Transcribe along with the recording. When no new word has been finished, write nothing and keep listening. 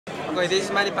Okay, this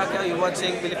is Manny Pacquiao. You're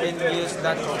watching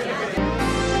PhilippineNews.com.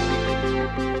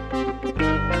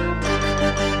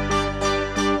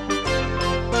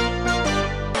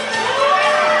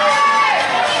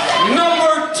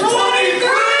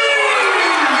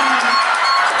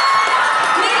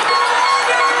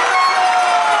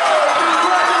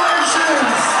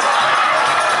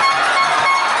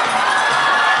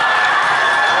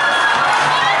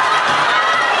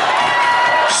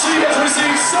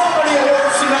 So many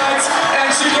awards tonight,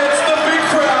 and she gets the big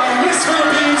crown, Miss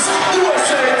Philippines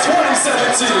USA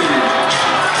 2017.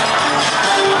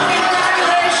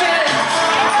 Congratulations!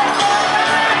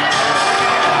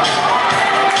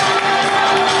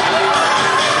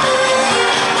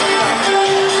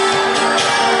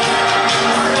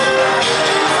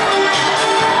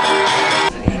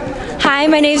 Hi,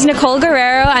 my name is Nicole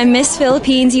Guerrero. I'm Miss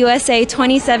Philippines USA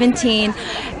 2017.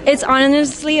 It's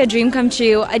honestly a dream come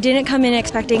true. I didn't come in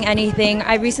expecting anything.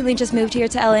 I recently just moved here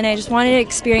to LA and I just wanted to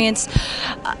experience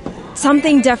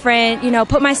something different, you know,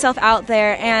 put myself out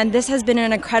there, and this has been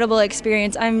an incredible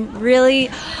experience. I'm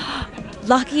really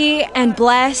lucky and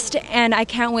blessed, and I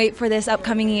can't wait for this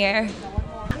upcoming year.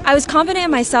 I was confident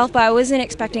in myself, but I wasn't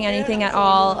expecting anything at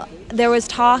all. There was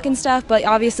talk and stuff, but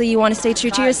obviously you want to stay true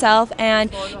to yourself and,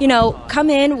 you know, come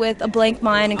in with a blank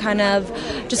mind and kind of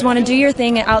just want to do your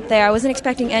thing out there. I wasn't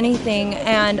expecting anything,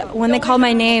 and when they called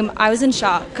my name, I was in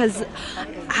shock because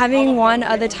having won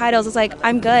other titles, it's like,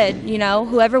 I'm good, you know.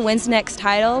 Whoever wins next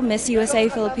title, Miss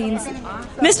Philippines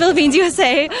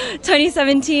USA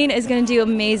 2017 is going to do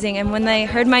amazing. And when they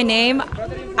heard my name,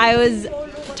 I was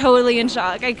totally in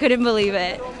shock. I couldn't believe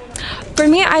it. For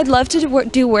me, I'd love to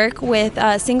do work with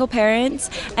single parents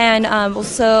and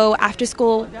also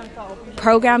after-school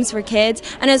programs for kids,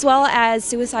 and as well as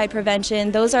suicide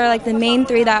prevention. Those are like the main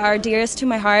three that are dearest to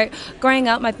my heart. Growing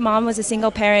up, my mom was a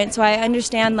single parent, so I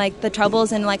understand like the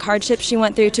troubles and like hardships she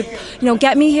went through to, you know,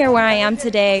 get me here where I am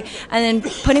today. And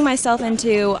then putting myself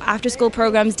into after-school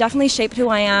programs definitely shaped who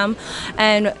I am,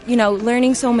 and, you know,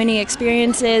 learning so many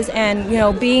experiences and, you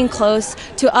know, being close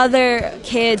to other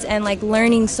kids and like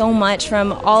learning so much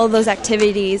from all of those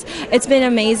activities. It's been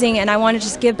amazing, and I want to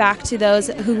just give back to those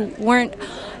who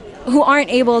aren't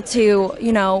able to,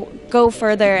 you know, go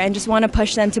further, and just want to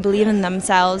push them to believe in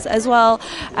themselves, as well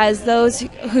as those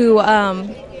who are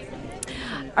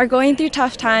going through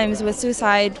tough times with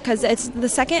suicide, because it's the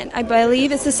second, I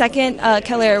believe it's the second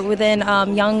killer within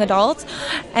young adults,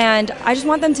 and I just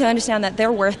want them to understand that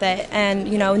they're worth it, and,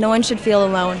 you know, no one should feel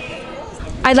alone.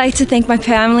 I'd like to thank my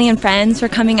family and friends for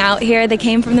coming out here. They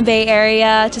came from the Bay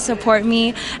Area to support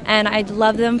me, and I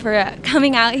love them for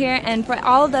coming out here. And for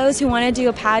all those who want to do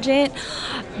a pageant,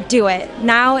 do it.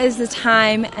 Now is the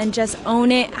time, and just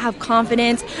own it, have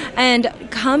confidence, and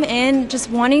come in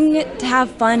just wanting to have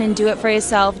fun and do it for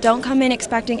yourself. Don't come in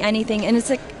expecting anything, and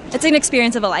it's an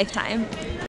experience of a lifetime.